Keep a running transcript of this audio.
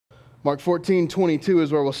Mark 14:22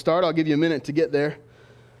 is where we'll start. I'll give you a minute to get there.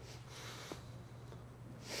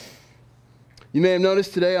 You may have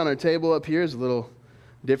noticed today on our table up here is a little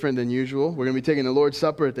different than usual. We're going to be taking the Lord's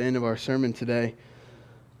Supper at the end of our sermon today.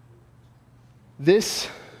 This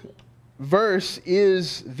verse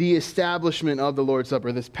is the establishment of the Lord's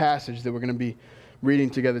Supper, this passage that we're going to be reading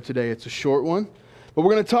together today. It's a short one, but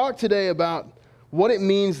we're going to talk today about what it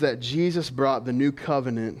means that Jesus brought the new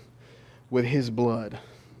covenant with his blood.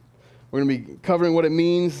 We're going to be covering what it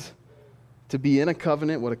means to be in a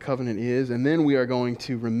covenant, what a covenant is, and then we are going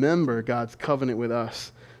to remember God's covenant with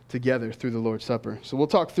us together through the Lord's Supper. So we'll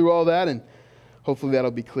talk through all that, and hopefully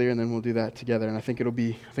that'll be clear, and then we'll do that together, and I think it'll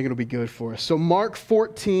be good for us. So Mark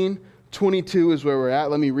 14:22 is where we're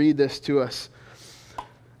at. Let me read this to us.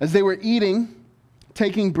 As they were eating,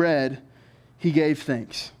 taking bread, he gave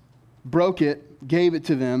thanks, broke it, gave it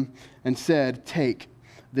to them, and said, "Take,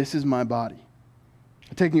 this is my body."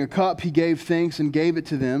 Taking a cup, he gave thanks and gave it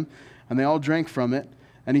to them, and they all drank from it.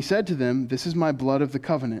 And he said to them, "This is my blood of the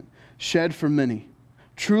covenant, shed for many.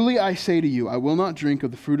 Truly I say to you, I will not drink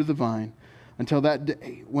of the fruit of the vine until that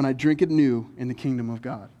day when I drink it new in the kingdom of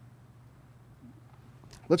God."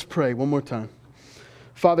 Let's pray one more time.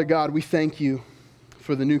 Father God, we thank you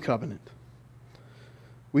for the new covenant.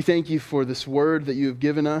 We thank you for this word that you have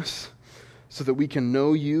given us so that we can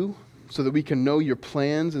know you, so that we can know your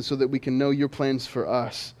plans, and so that we can know your plans for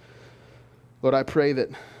us. Lord, I pray that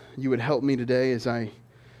you would help me today as I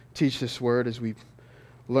teach this word, as we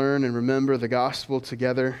learn and remember the gospel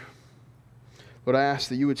together. Lord, I ask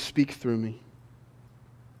that you would speak through me,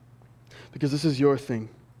 because this is your thing.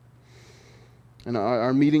 And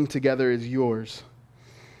our meeting together is yours.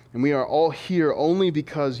 And we are all here only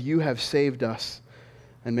because you have saved us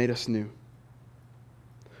and made us new.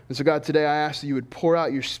 And so God, today I ask that you would pour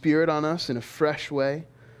out your Spirit on us in a fresh way,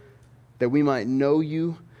 that we might know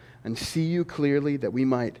you and see you clearly, that we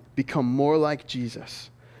might become more like Jesus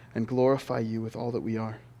and glorify you with all that we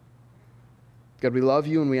are. God, we love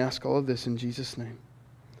you, and we ask all of this in Jesus' name.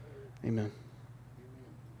 Amen.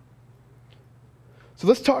 So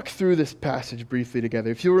let's talk through this passage briefly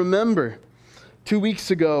together. If you remember, 2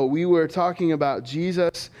 weeks ago, we were talking about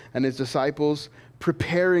Jesus and his disciples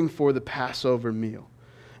preparing for the Passover meal.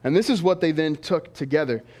 And this is what they then took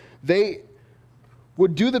together. They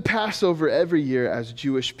would do the Passover every year as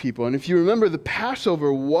Jewish people. And if you remember, the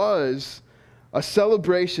Passover was a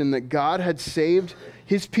celebration that God had saved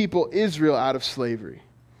his people Israel out of slavery.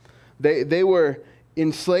 They were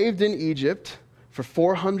enslaved in Egypt for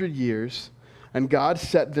 400 years, and God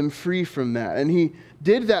set them free from that. And he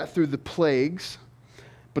did that through the plagues.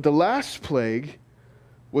 But the last plague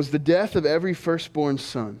was the death of every firstborn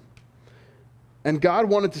son. And God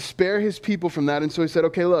wanted to spare his people from that. And so he said,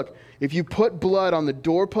 okay, look, if you put blood on the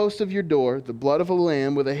doorpost of your door, the blood of a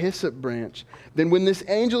lamb with a hyssop branch, then when this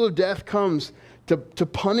angel of death comes to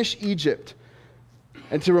punish Egypt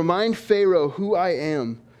and to remind Pharaoh who I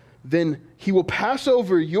am, then he will pass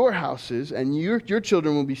over your houses and your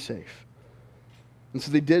children will be safe. And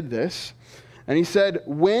so they did this. And he said,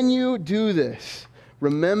 when you do this,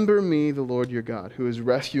 remember me, the Lord your God, who is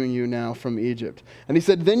rescuing you now from Egypt. And he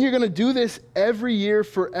said, then you're going to do this every year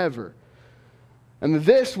forever. And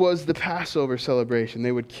this was the Passover celebration.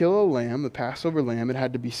 They would kill a lamb, the Passover lamb. It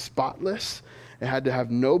had to be spotless. It had to have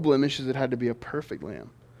no blemishes. It had to be a perfect lamb.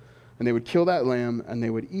 And they would kill that lamb and they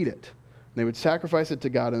would eat it. And they would sacrifice it to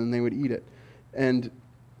God and then they would eat it. And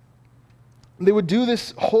they would do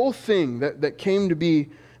this whole thing that came to be,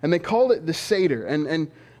 and they called it the Seder.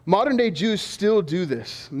 And modern day Jews still do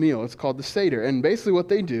this meal. It's called the Seder. And basically what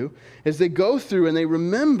they do is they go through and they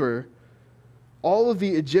remember all of the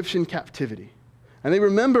Egyptian captivity. And they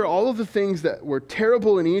remember all of the things that were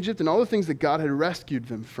terrible in Egypt and all the things that God had rescued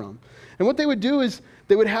them from. And what they would do is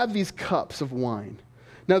they would have these cups of wine.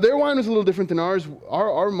 Now their wine was a little different than ours.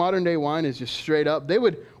 Our modern day wine is just straight up. They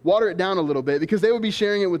would water it down a little bit because they would be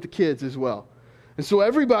sharing it with the kids as well. And so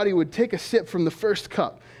everybody would take a sip from the first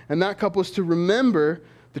cup. And that cup was to remember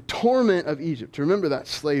the torment of Egypt, to remember that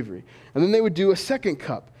slavery. And then they would do a second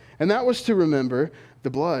cup. And that was to remember the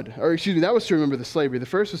blood. Or excuse me, that was to remember the slavery. The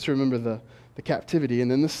first was to remember the captivity,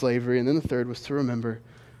 and then the slavery, and then the third was to remember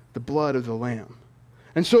the blood of the lamb.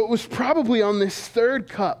 And so it was probably on this third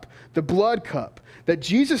cup, the blood cup, that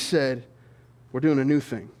Jesus said, we're doing a new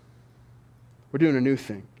thing. We're doing a new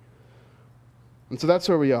thing. And so that's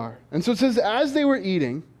where we are. And so it says, as they were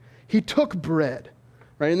eating, he took bread,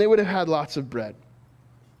 right? And they would have had lots of bread.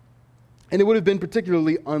 And it would have been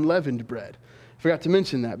particularly unleavened bread. I forgot to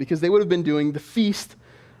mention that because they would have been doing the feast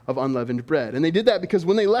of unleavened bread. And they did that because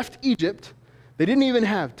when they left Egypt, they didn't even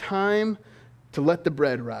have time to let the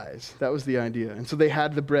bread rise. That was the idea. And so they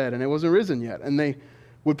had the bread, and it wasn't risen yet. And they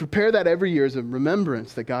would prepare that every year as a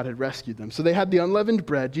remembrance that God had rescued them. So they had the unleavened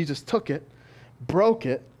bread. Jesus took it, broke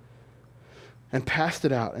it, and passed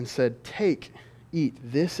it out and said, "Take, eat,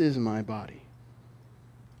 this is my body.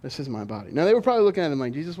 This is my body." Now they were probably looking at him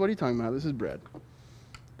like, "Jesus, what are you talking about? This is bread.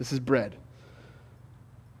 This is bread."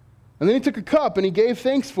 And then he took a cup and he gave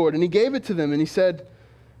thanks for it and he gave it to them and he said,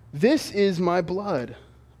 "This is my blood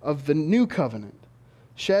of the new covenant,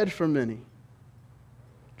 shed for many.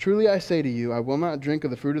 Truly I say to you, I will not drink of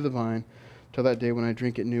the fruit of the vine till that day when I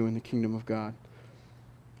drink it new in the kingdom of God."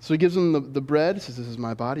 So he gives them the bread, says, "This is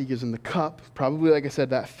my body." He gives them the cup, probably, like I said,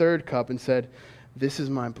 that third cup, and said, "This is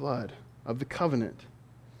my blood of the covenant,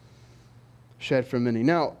 shed for many."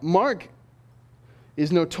 Now, Mark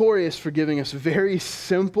is notorious for giving us very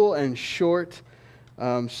simple and short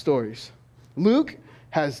stories. Luke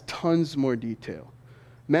has tons more detail.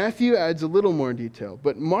 Matthew adds a little more detail,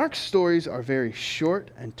 but Mark's stories are very short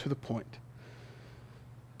and to the point.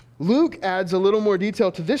 Luke adds a little more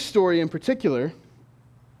detail to this story in particular,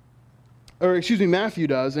 Matthew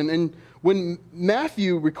does, and when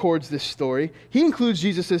Matthew records this story, he includes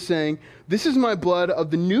Jesus as saying, "This is my blood of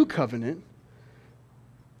the new covenant,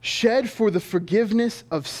 shed for the forgiveness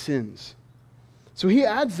of sins." So he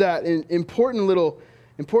adds that important little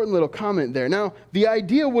comment there. Now, the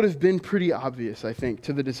idea would have been pretty obvious, I think,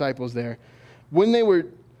 to the disciples there. When they were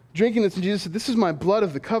drinking this and Jesus said, "This is my blood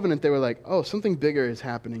of the covenant," they were like, "Oh, something bigger is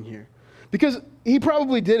happening here." Because he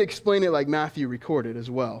probably did explain it like Matthew recorded as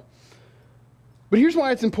well. But here's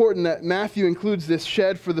why it's important that Matthew includes this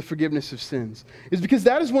shed for the forgiveness of sins, is because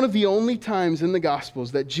that is one of the only times in the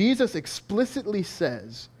Gospels that Jesus explicitly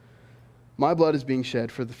says, "My blood is being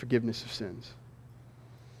shed for the forgiveness of sins."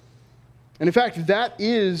 And in fact, that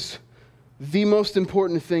is the most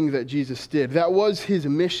important thing that Jesus did. That was his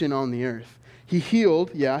mission on the earth. He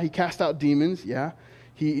healed, yeah, he cast out demons, yeah,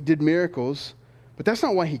 he did miracles, but that's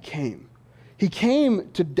not why he came. He came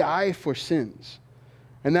to die for sins.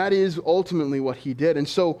 And that is ultimately what he did. And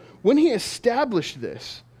so when he established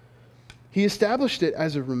this, he established it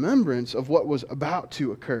as a remembrance of what was about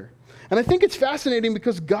to occur. And I think it's fascinating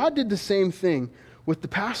because God did the same thing with the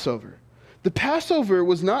Passover. The Passover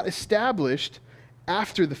was not established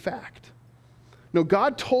after the fact. No,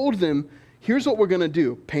 God told them, here's what we're going to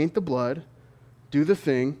do. Paint the blood, do the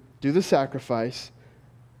thing, do the sacrifice,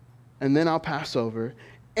 and then I'll pass over.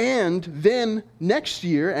 And then next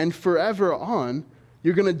year and forever on,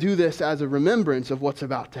 you're going to do this as a remembrance of what's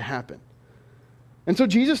about to happen. And so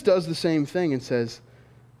Jesus does the same thing and says,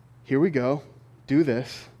 here we go, do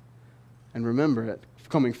this, and remember it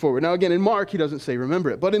coming forward. Now again, in Mark, he doesn't say remember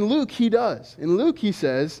it, but in Luke, he does. In Luke, he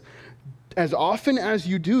says, as often as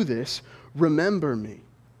you do this, remember me.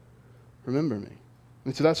 Remember me.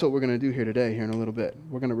 And so that's what we're going to do here today, here in a little bit.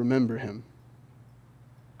 We're going to remember him.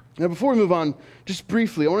 Now before we move on, just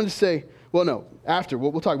briefly, I wanted to say, we'll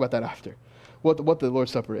talk about that after. What the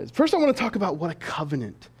Lord's Supper is. First, I want to talk about what a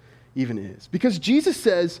covenant even is. Because Jesus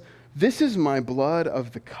says, this is my blood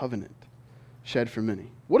of the covenant, shed for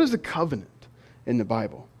many. What is a covenant in the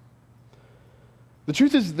Bible? The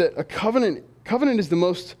truth is that a covenant is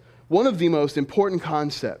one of the most important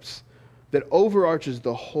concepts that overarches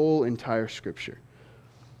the whole entire Scripture.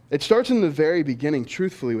 It starts in the very beginning,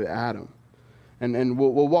 truthfully, with Adam. And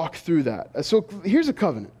we'll walk through that. So here's a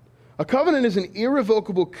covenant. A covenant is an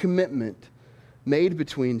irrevocable commitment made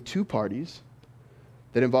between two parties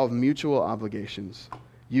that involve mutual obligations,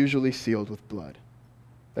 usually sealed with blood.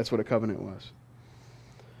 That's what a covenant was.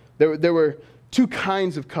 There were two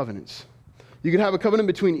kinds of covenants. You could have a covenant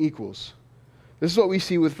between equals. This is what we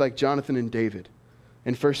see with like Jonathan and David.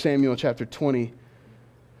 In 1 Samuel chapter 20,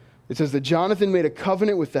 it says that Jonathan made a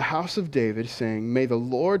covenant with the house of David, saying, "May the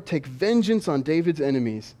Lord take vengeance on David's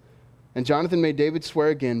enemies." And Jonathan made David swear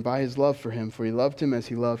again by his love for him, for he loved him as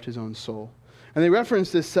he loved his own soul. And they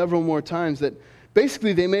reference this several more times, that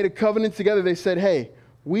basically they made a covenant together. They said, hey,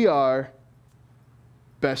 we are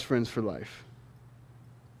best friends for life.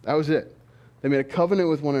 That was it. They made a covenant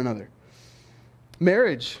with one another.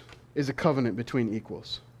 Marriage is a covenant between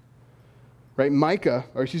equals. Right? Malachi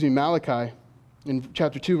in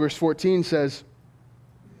chapter 2, verse 14 says,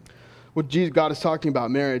 what God is talking about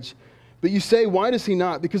marriage. But you say, why does he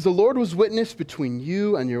not? Because the Lord was witness between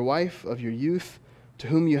you and your wife of your youth, to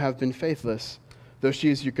whom you have been faithless, though she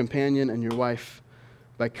is your companion and your wife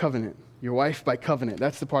by covenant. Your wife by covenant.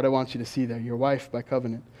 That's the part I want you to see there. Your wife by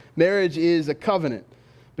covenant. Marriage is a covenant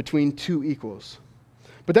between two equals.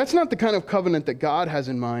 But that's not the kind of covenant that God has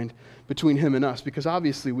in mind between him and us, because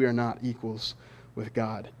obviously we are not equals with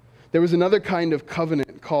God. There was another kind of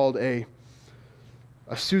covenant called a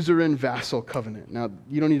a suzerain vassal covenant. Now,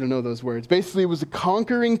 you don't need to know those words. Basically, it was a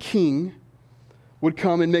conquering king would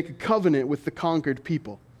come and make a covenant with the conquered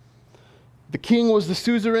people. The king was the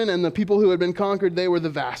suzerain, and the people who had been conquered, they were the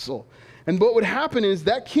vassal. And what would happen is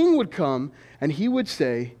that king would come, and he would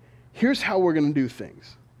say, here's how we're going to do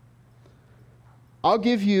things. I'll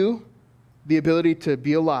give you the ability to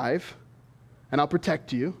be alive, and I'll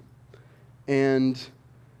protect you, and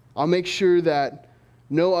I'll make sure that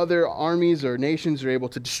no other armies or nations are able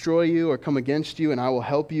to destroy you or come against you, and I will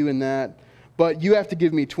help you in that. But you have to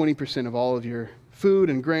give me 20% of all of your food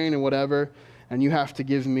and grain and whatever, and you have to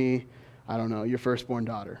give me, I don't know, your firstborn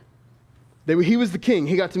daughter. He was the king.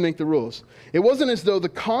 He got to make the rules. It wasn't as though the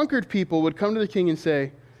conquered people would come to the king and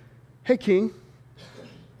say, hey, king,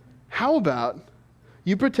 how about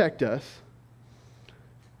you protect us,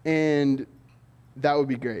 and that would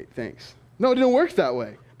be great, thanks. No, it didn't work that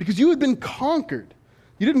way, because you had been conquered.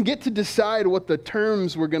 You didn't get to decide what the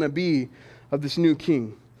terms were going to be of this new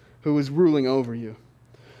king who was ruling over you.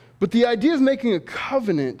 But the idea of making a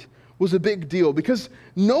covenant was a big deal, because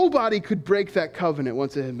nobody could break that covenant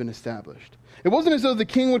once it had been established. It wasn't as though the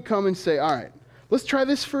king would come and say, all right, let's try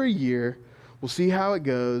this for a year. We'll see how it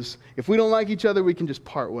goes. If we don't like each other, we can just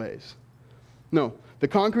part ways. No, the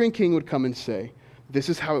conquering king would come and say, this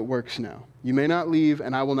is how it works now. You may not leave,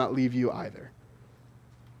 and I will not leave you either.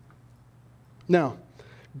 Now,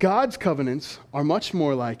 God's covenants are much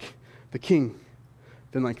more like the king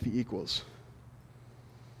than like the equals.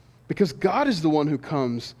 Because God is the one who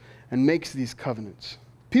comes and makes these covenants.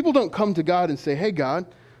 People don't come to God and say, hey, God,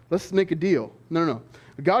 let's make a deal. No.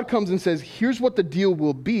 God comes and says, here's what the deal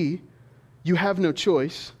will be. You have no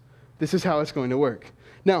choice. This is how it's going to work.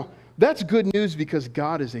 Now, that's good news, because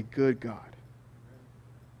God is a good God.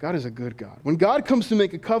 God is a good God. When God comes to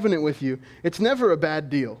make a covenant with you, it's never a bad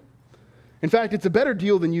deal. In fact, it's a better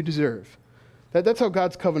deal than you deserve. That's how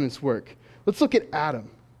God's covenants work. Let's look at Adam.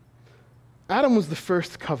 Adam was the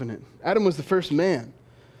first covenant. Adam was the first man.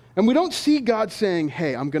 And we don't see God saying,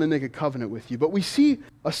 hey, I'm going to make a covenant with you. But we see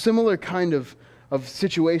a similar kind of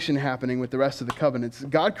situation happening with the rest of the covenants.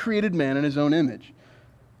 God created man in his own image.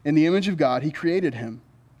 In the image of God, he created him.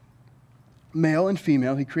 Male and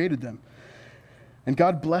female, he created them. And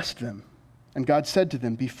God blessed them. And God said to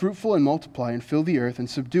them, be fruitful and multiply and fill the earth and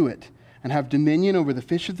subdue it, and have dominion over the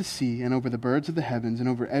fish of the sea and over the birds of the heavens and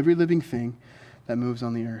over every living thing that moves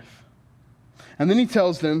on the earth. And then he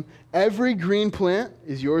tells them, every green plant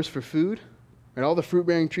is yours for food. Right? All the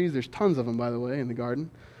fruit-bearing trees, there's tons of them, by the way, in the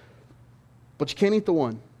garden. But you can't eat the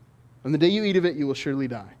one. On the day you eat of it, you will surely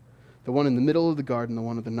die. The one in the middle of the garden, the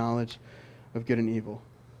one of the knowledge of good and evil.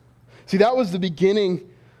 See, that was the beginning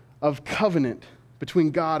of covenant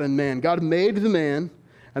between God and man. God made the man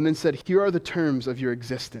and then said, here are the terms of your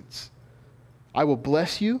existence. I will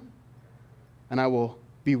bless you, and I will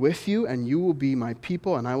be with you, and you will be my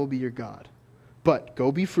people, and I will be your God. But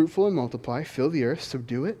go be fruitful and multiply, fill the earth,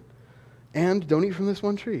 subdue it, and don't eat from this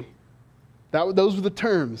one tree. Those were the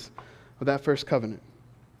terms of that first covenant.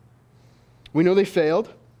 We know they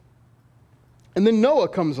failed. And then Noah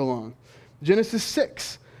comes along. Genesis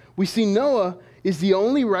 6. We see Noah is the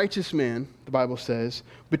only righteous man, the Bible says,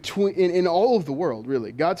 in all of the world,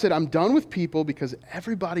 really. God said, I'm done with people because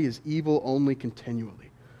everybody is evil only continually.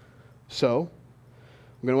 So,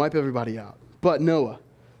 I'm going to wipe everybody out. But Noah,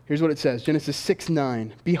 here's what it says, Genesis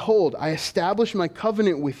 6:9. Behold, I establish my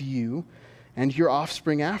covenant with you and your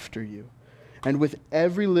offspring after you, and with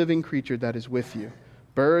every living creature that is with you,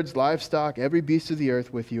 birds, livestock, every beast of the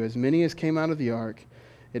earth with you, as many as came out of the ark,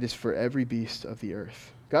 it is for every beast of the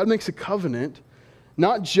earth. God makes a covenant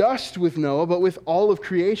not just with Noah, but with all of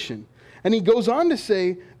creation. And he goes on to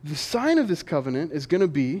say, the sign of this covenant is going to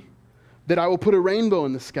be that I will put a rainbow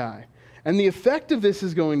in the sky. And the effect of this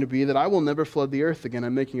is going to be that I will never flood the earth again.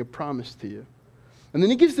 I'm making a promise to you. And then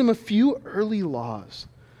he gives them a few early laws.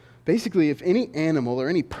 Basically, if any animal or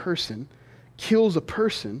any person kills a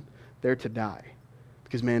person, they're to die,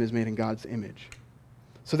 because man is made in God's image.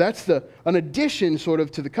 So that's an addition sort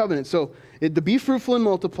of to the covenant. So the be fruitful and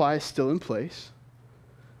multiply is still in place.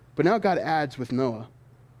 But now God adds with Noah,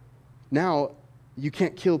 now you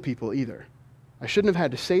can't kill people either. I shouldn't have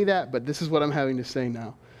had to say that, but this is what I'm having to say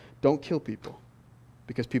now. Don't kill people,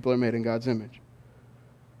 because people are made in God's image.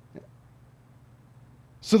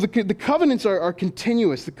 So the covenants are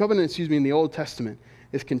continuous. The covenant, in the Old Testament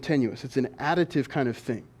is continuous. It's an additive kind of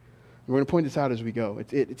thing. We're going to point this out as we go.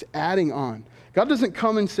 It's adding on. God doesn't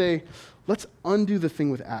come and say, let's undo the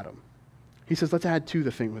thing with Adam. He says, let's add to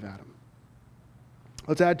the thing with Adam.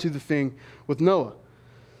 Let's add to the thing with Noah.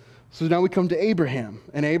 So now we come to Abraham.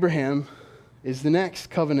 And Abraham is the next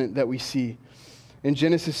covenant that we see. In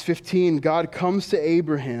Genesis 15, God comes to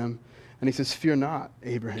Abraham and he says, "Fear not,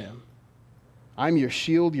 Abraham. I'm your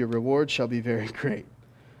shield, your reward shall be very great."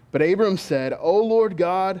 But Abram said, "O Lord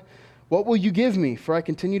God, what will you give me? For I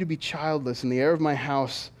continue to be childless, and the heir of my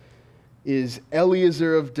house is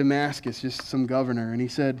Eliezer of Damascus," just some governor. And he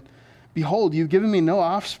said, "Behold, you've given me no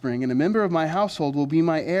offspring, and a member of my household will be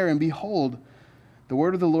my heir." And behold, the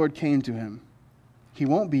word of the Lord came to him. "He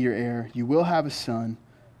won't be your heir. You will have a son."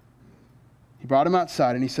 He brought him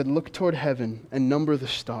outside, and he said, "Look toward heaven and number the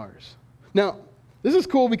stars." Now, this is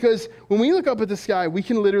cool because when we look up at the sky, we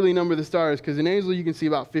can literally number the stars, because in Azle you can see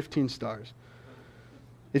about 15 stars.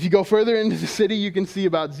 If you go further into the city, you can see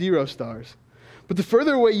about 0 stars. But the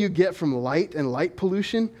further away you get from light and light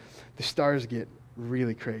pollution, the stars get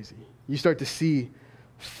really crazy. You start to see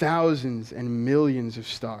thousands and millions of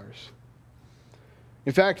stars.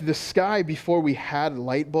 In fact, the sky before we had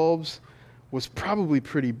light bulbs was probably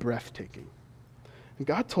pretty breathtaking. And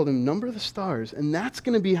God told him, number the stars, and that's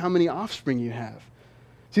going to be how many offspring you have.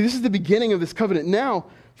 See, this is the beginning of this covenant. Now,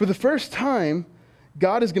 for the first time,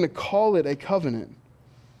 God is going to call it a covenant.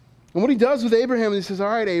 And what he does with Abraham, he says, "All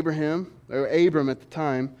right, Abraham," or Abram at the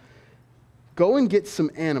time, "go and get some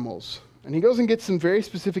animals." And he goes and gets some very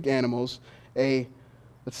specific animals. A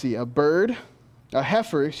bird, a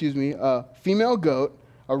heifer, a female goat,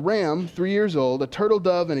 a ram, 3 years old, a turtle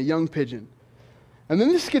dove, and a young pigeon. And then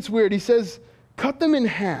this gets weird. He says, cut them in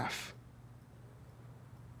half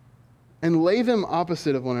and lay them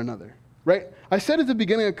opposite of one another. Right? I said at the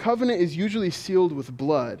beginning, a covenant is usually sealed with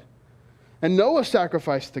blood. And Noah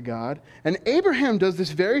sacrificed to God, and Abraham does this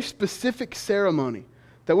very specific ceremony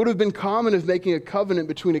that would have been common of making a covenant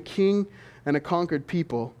between a king and a conquered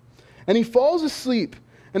people. And he falls asleep,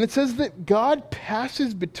 and it says that God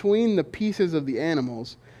passes between the pieces of the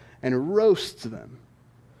animals and roasts them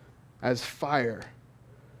as fire.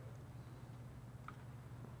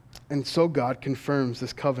 And so God confirms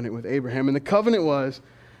this covenant with Abraham. And the covenant was,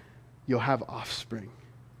 you'll have offspring,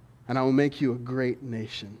 and I will make you a great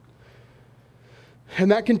nation. And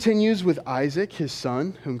that continues with Isaac, his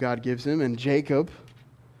son, whom God gives him, and Jacob,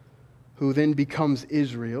 who then becomes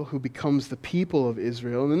Israel, who becomes the people of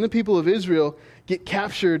Israel. And then the people of Israel get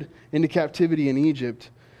captured into captivity in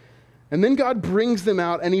Egypt. And then God brings them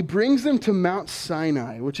out, and he brings them to Mount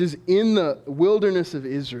Sinai, which is in the wilderness of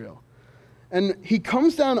Israel. And he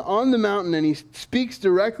comes down on the mountain, and he speaks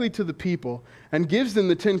directly to the people and gives them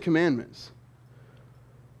the 10 Commandments.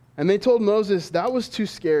 And they told Moses, that was too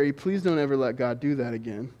scary. Please don't ever let God do that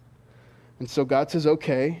again. And so God says,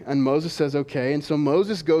 okay. And Moses says, okay. And so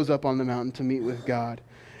Moses goes up on the mountain to meet with God.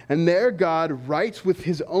 And there God writes with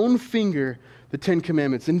his own finger the 10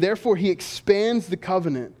 Commandments. And therefore he expands the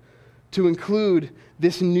covenant to include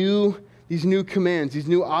these new commands, these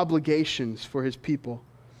new obligations for his people.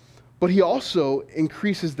 But he also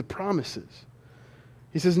increases the promises.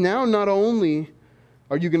 He says, now not only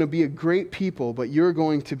are you going to be a great people, but you're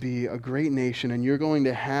going to be a great nation, and you're going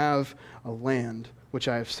to have a land which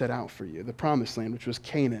I have set out for you, the promised land, which was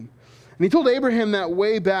Canaan. And he told Abraham that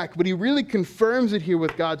way back, but he really confirms it here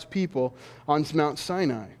with God's people on Mount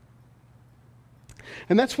Sinai.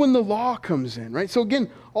 And that's when the law comes in, right? So again,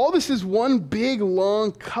 all this is one big,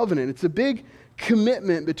 long covenant. It's a big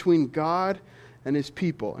commitment between God and his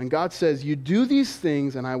people. And God says, you do these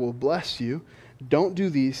things and I will bless you. Don't do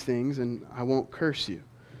these things and I won't curse you.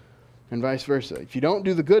 And vice versa. If you don't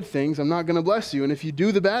do the good things, I'm not going to bless you. And if you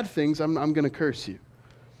do the bad things, I'm going to curse you.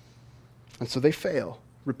 And so they fail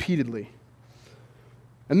repeatedly.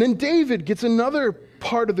 And then David gets another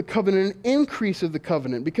part of the covenant, an increase of the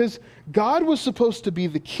covenant, because God was supposed to be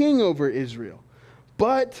the king over Israel.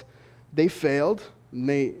 But they failed, and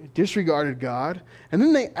they disregarded God, and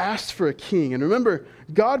then they asked for a king. And remember,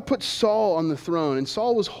 God put Saul on the throne, and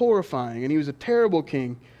Saul was horrifying, and he was a terrible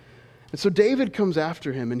king. And so David comes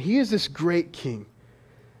after him, and he is this great king.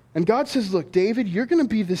 And God says, look, David, you're going to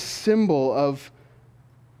be the symbol of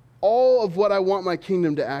all of what I want my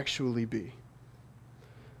kingdom to actually be.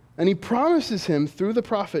 And he promises him through the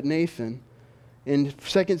prophet Nathan in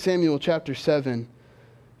 2 Samuel chapter 7.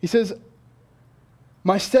 He says,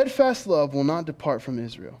 my steadfast love will not depart from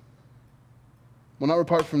Israel. Will not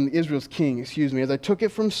depart from Israel's king, as I took it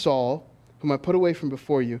from Saul, whom I put away from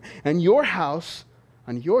before you. And your house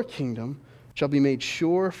and your kingdom shall be made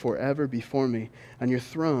sure forever before me, and your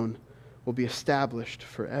throne will be established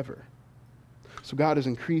forever. So God is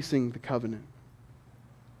increasing the covenant.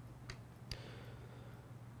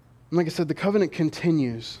 And like I said, the covenant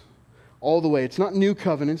continues all the way. It's not new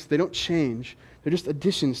covenants. They don't change. They're just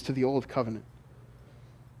additions to the old covenant.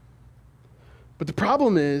 But the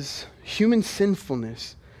problem is, human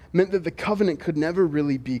sinfulness meant that the covenant could never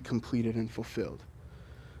really be completed and fulfilled.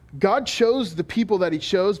 God chose the people that he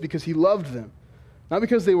chose because he loved them, not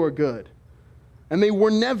because they were good. And they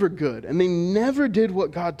were never good, and they never did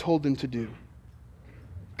what God told them to do.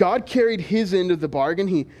 God carried his end of the bargain.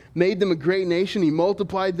 He made them a great nation. He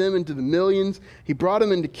multiplied them into the millions. He brought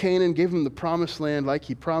them into Canaan, gave them the promised land like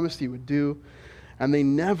he promised he would do, and they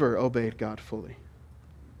never obeyed God fully.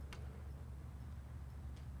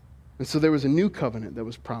 And so there was a new covenant that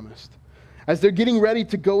was promised. As they're getting ready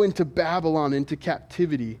to go into Babylon, into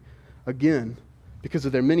captivity again, because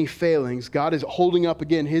of their many failings, God is holding up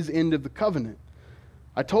again his end of the covenant.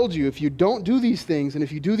 I told you, if you don't do these things, and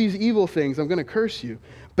if you do these evil things, I'm going to curse you.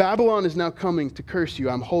 Babylon is now coming to curse you.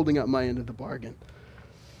 I'm holding up my end of the bargain.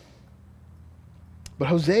 But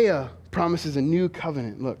Hosea promises a new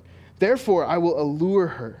covenant. Look, therefore I will allure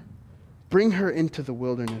her, bring her into the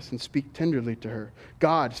wilderness, and speak tenderly to her.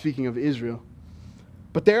 God, speaking of Israel.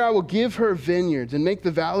 But there I will give her vineyards, and make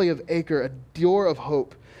the valley of Acre a door of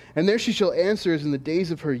hope. And there she shall answer as in the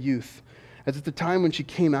days of her youth, as at the time when she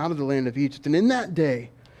came out of the land of Egypt. And in that day,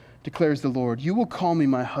 declares the Lord, you will call me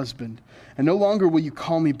my husband, and no longer will you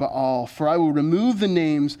call me Baal, for I will remove the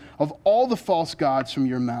names of all the false gods from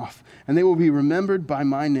your mouth, and they will be remembered by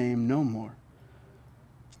my name no more.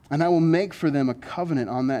 And I will make for them a covenant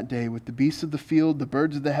on that day with the beasts of the field, the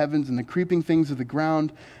birds of the heavens, and the creeping things of the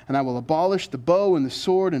ground, and I will abolish the bow and the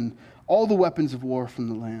sword and all the weapons of war from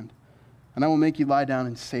the land. And I will make you lie down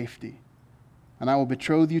in safety. And I will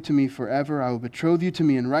betroth you to me forever. I will betroth you to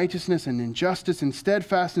me in righteousness and in justice, in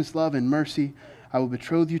steadfastness, love, and mercy. I will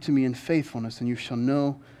betroth you to me in faithfulness, and you shall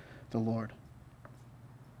know the Lord.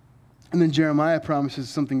 And then Jeremiah promises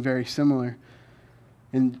something very similar.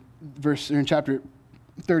 In chapter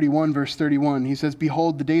 31, verse 31, he says,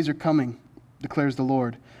 behold, the days are coming, declares the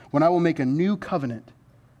Lord, when I will make a new covenant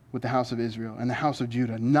with the house of Israel and the house of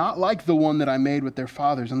Judah, not like the one that I made with their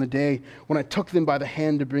fathers on the day when I took them by the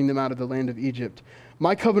hand to bring them out of the land of Egypt.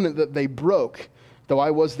 My covenant that they broke, though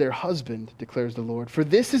I was their husband, declares the Lord. For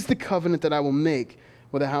this is the covenant that I will make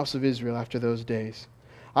with the house of Israel after those days.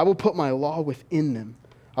 I will put my law within them.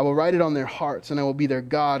 I will write it on their hearts, and I will be their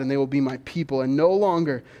God, and they will be my people. And no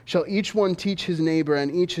longer shall each one teach his neighbor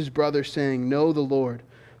and each his brother, saying, know the Lord,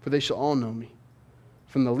 for they shall all know me.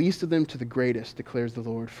 From the least of them to the greatest, declares the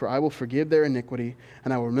Lord. For I will forgive their iniquity,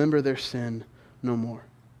 and I will remember their sin no more.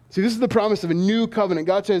 See, this is the promise of a new covenant.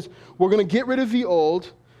 God says, we're going to get rid of the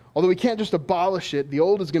old, although we can't just abolish it. The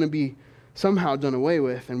old is going to be somehow done away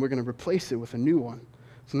with, and we're going to replace it with a new one.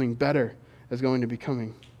 Something better is going to be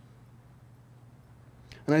coming.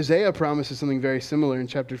 And Isaiah promises something very similar in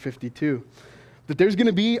chapter 52, that there's going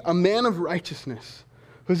to be a man of righteousness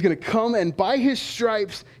who's going to come, and by his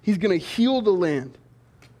stripes, he's going to heal the land.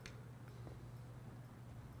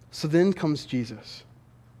 So then comes Jesus.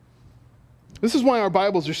 This is why our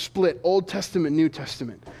Bibles are split, Old Testament, New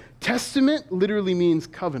Testament. Testament literally means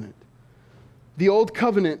covenant. The Old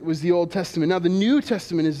Covenant was the Old Testament. Now the New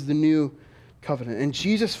Testament is the New Covenant. And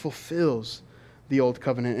Jesus fulfills the Old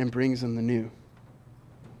Covenant and brings in the New.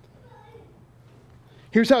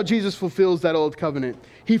 Here's how Jesus fulfills that Old Covenant.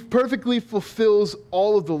 He perfectly fulfills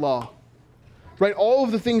all of the law. Right? All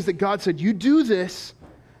of the things that God said, you do this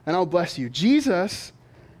and I'll bless you. Jesus,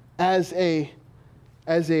 as a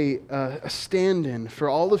stand-in for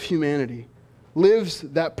all of humanity, lives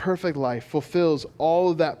that perfect life, fulfills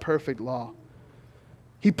all of that perfect law.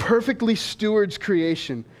 He perfectly stewards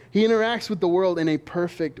creation. He interacts with the world in a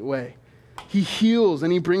perfect way. He heals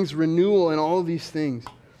and he brings renewal and all of these things.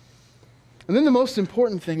 And then the most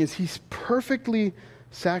important thing is he perfectly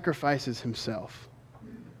sacrifices himself.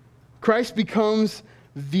 Christ becomes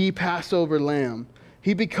the Passover lamb.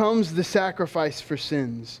 He becomes the sacrifice for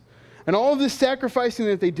sins. And all of this sacrificing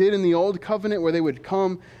that they did in the Old Covenant, where they would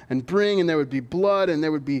come and bring, and there would be blood, and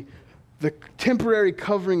there would be the temporary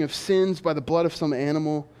covering of sins by the blood of some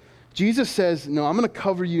animal, Jesus says, no, I'm going to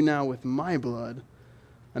cover you now with my blood,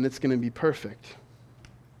 and it's going to be perfect.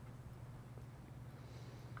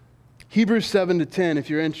 Hebrews 7 to 10, if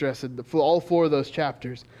you're interested, all 4 of those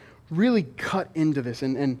chapters really cut into this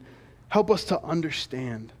and help us to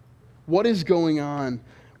understand what is going on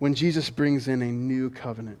when Jesus brings in a new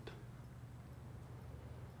covenant.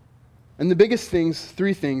 And the biggest things,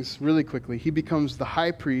 3 things, really quickly. He becomes the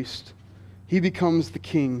high priest, he becomes the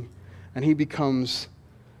king, and he becomes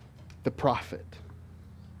the prophet.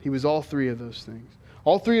 He was all 3 of those things.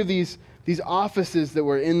 All 3 of these offices that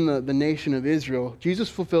were in the nation of Israel, Jesus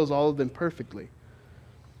fulfills all of them perfectly.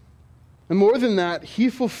 And more than that, he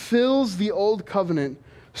fulfills the old covenant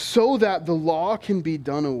so that the law can be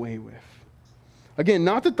done away with. Again,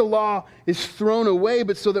 not that the law is thrown away,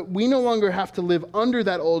 but so that we no longer have to live under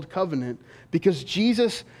that old covenant, because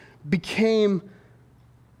Jesus became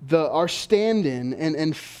our stand-in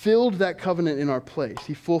and filled that covenant in our place.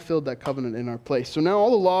 He fulfilled that covenant in our place. So now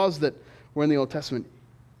all the laws that were in the Old Testament,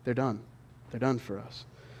 they're done. They're done for us.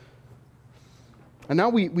 And now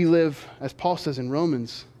we live, as Paul says in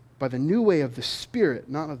Romans, by the new way of the Spirit,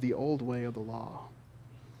 not of the old way of the law.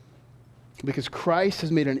 Because Christ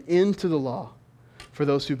has made an end to the law for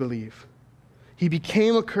those who believe. He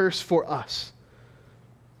became a curse for us.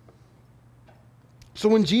 So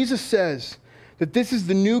when Jesus says that this is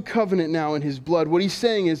the new covenant now in his blood, what he's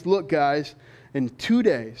saying is, look guys, in 2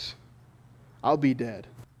 days, I'll be dead.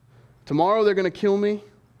 Tomorrow they're going to kill me.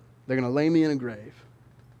 They're going to lay me in a grave.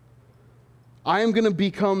 I am going to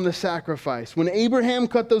become the sacrifice. When Abraham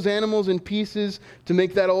cut those animals in pieces to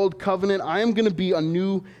make that old covenant, I am going to be a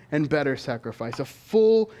new and better sacrifice, a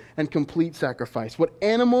full and complete sacrifice. What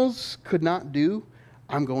animals could not do,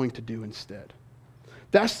 I'm going to do instead.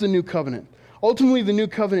 That's the new covenant. Ultimately, the new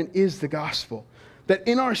covenant is the gospel. That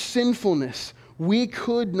in our sinfulness, we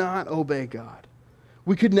could not obey God.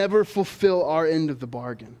 We could never fulfill our end of the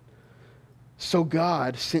bargain. So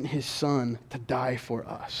God sent his Son to die for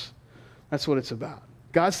us. That's what it's about.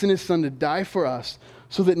 God sent his Son to die for us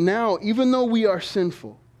so that now, even though we are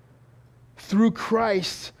sinful, through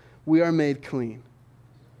Christ, we are made clean.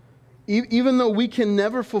 Even though we can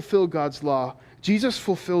never fulfill God's law, Jesus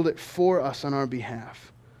fulfilled it for us on our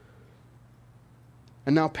behalf.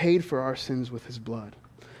 And now paid for our sins with his blood.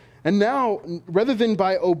 And now, rather than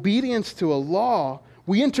by obedience to a law,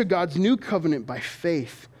 we enter God's new covenant by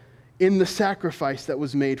faith in the sacrifice that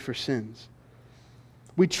was made for sins.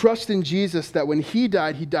 We trust in Jesus that when he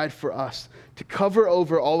died for us to cover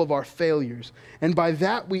over all of our failures. And by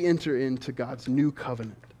that we enter into God's new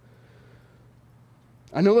covenant.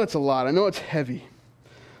 I know that's a lot. I know it's heavy.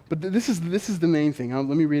 But this is the main thing.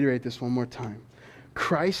 Let me reiterate this one more time.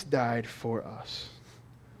 Christ died for us.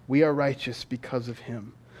 We are righteous because of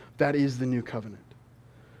him. That is the new covenant.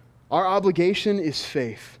 Our obligation is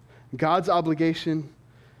faith. God's obligation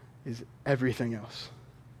is everything else.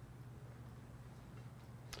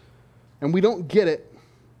 And we don't get it.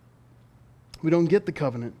 We don't get the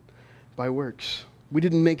covenant by works. We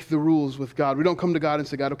didn't make the rules with God. We don't come to God and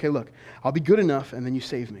say, God, okay, look, I'll be good enough and then you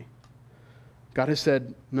save me. God has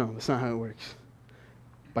said, no, that's not how it works.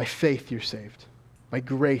 By faith, you're saved. By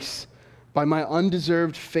grace, by my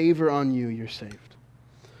undeserved favor on you, you're saved.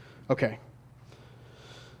 Okay.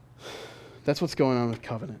 That's what's going on with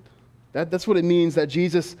covenant. That's what it means that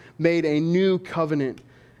Jesus made a new covenant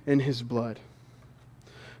in his blood.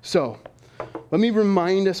 So, let me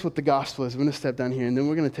remind us what the gospel is. I'm going to step down here, and then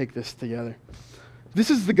we're going to take this together. This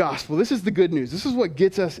is the gospel. This is the good news. This is what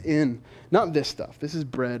gets us in. Not this stuff. This is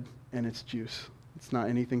bread and it's juice. It's not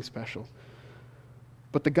anything special.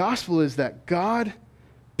 But the gospel is that God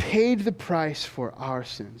paid the price for our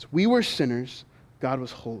sins. We were sinners. God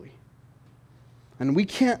was holy. And we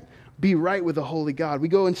can't be right with a holy God. We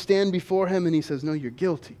go and stand before him, and he says, no, you're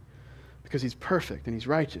guilty. Because he's perfect and he's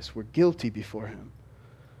righteous. We're guilty before him.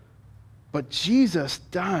 But Jesus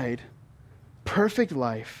died, perfect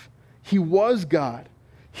life. He was God.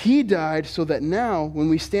 He died so that now, when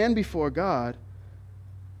we stand before God,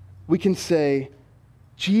 we can say,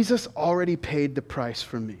 Jesus already paid the price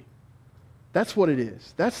for me. That's what it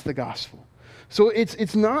is. That's the gospel. So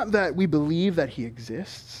it's not that we believe that he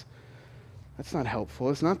exists. That's not helpful.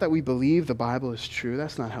 It's not that we believe the Bible is true.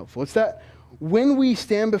 That's not helpful. It's that when we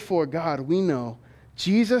stand before God, we know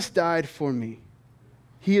Jesus died for me.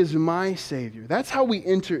 He is my Savior. That's how we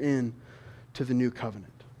enter in to the new covenant.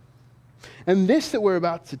 And this that we're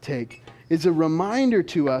about to take is a reminder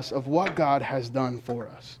to us of what God has done for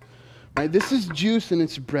us. Right? This is juice and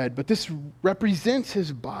it's bread, but this represents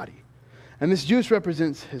his body. And this juice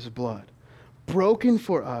represents his blood, broken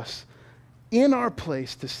for us in our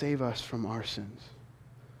place to save us from our sins.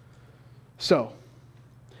 So,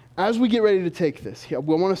 as we get ready to take this, I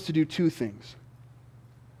want us to do two things.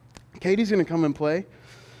 Katie's going to come and play.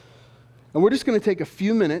 And we're just going to take a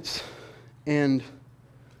few minutes and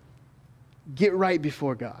get right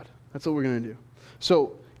before God. That's what we're going to do.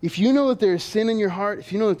 So if you know that there is sin in your heart,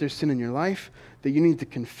 if you know that there's sin in your life, that you need to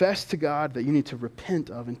confess to God, that you need to repent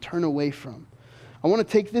of and turn away from, I want to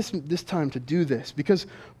take this time to do this. Because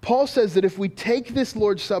Paul says that if we take this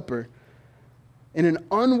Lord's Supper in an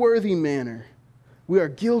unworthy manner, we are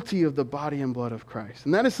guilty of the body and blood of Christ.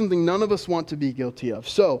 And that is something none of us want to be guilty of.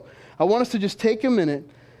 So I want us to just take a minute.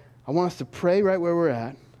 I want us to pray right where we're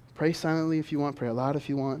at. Pray silently if you want. Pray aloud if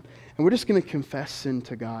you want. And we're just going to confess sin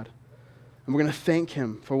to God. And we're going to thank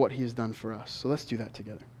him for what he has done for us. So let's do that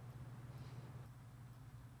together.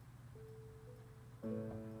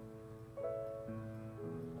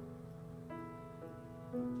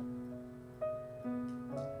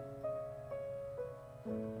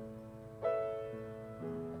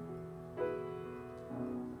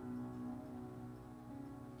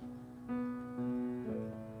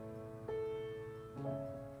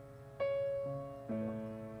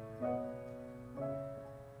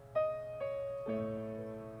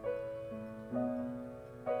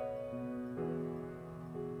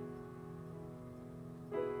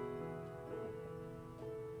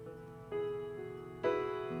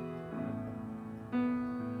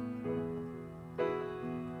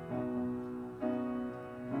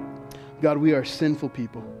 God, we are sinful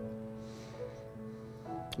people.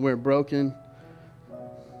 We're broken.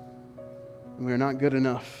 And we are not good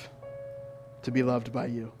enough to be loved by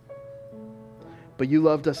you. But you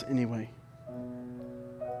loved us anyway.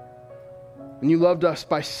 And you loved us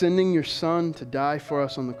by sending your Son to die for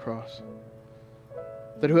us on the cross.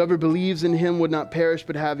 That whoever believes in him would not perish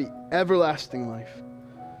but have everlasting life.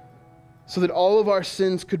 So that all of our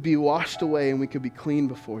sins could be washed away and we could be clean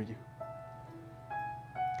before you.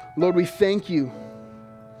 Lord, we thank you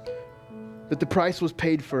that the price was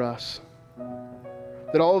paid for us.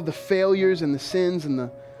 That all of the failures and the sins and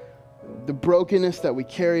the brokenness that we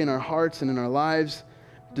carry in our hearts and in our lives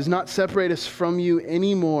does not separate us from you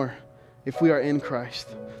anymore if we are in Christ.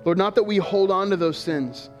 Lord, not that we hold on to those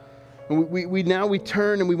sins. And we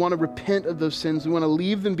turn and we want to repent of those sins. We want to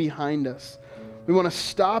leave them behind us. We want to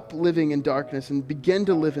stop living in darkness and begin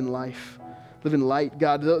to live in life, live in light.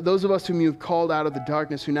 God, those of us whom you've called out of the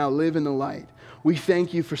darkness who now live in the light, we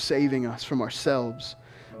thank you for saving us from ourselves.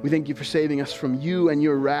 We thank you for saving us from you and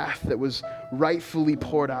your wrath that was rightfully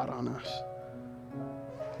poured out on us.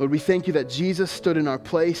 Lord, we thank you that Jesus stood in our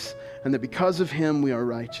place and that because of him we are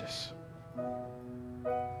righteous.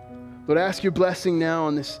 Lord, I ask your blessing now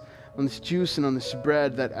on this juice and on this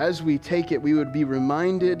bread, that as we take it, we would be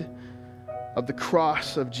reminded of the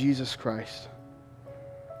cross of Jesus Christ.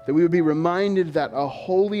 That we would be reminded that a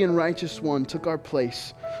holy and righteous one took our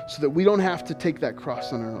place so that we don't have to take that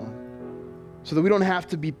cross on our own. So that we don't have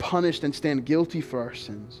to be punished and stand guilty for our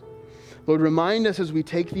sins. Lord, remind us as we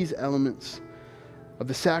take these elements of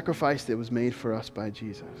the sacrifice that was made for us by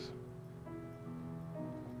Jesus.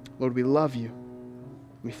 Lord, we love you.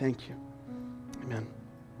 We thank you. Amen.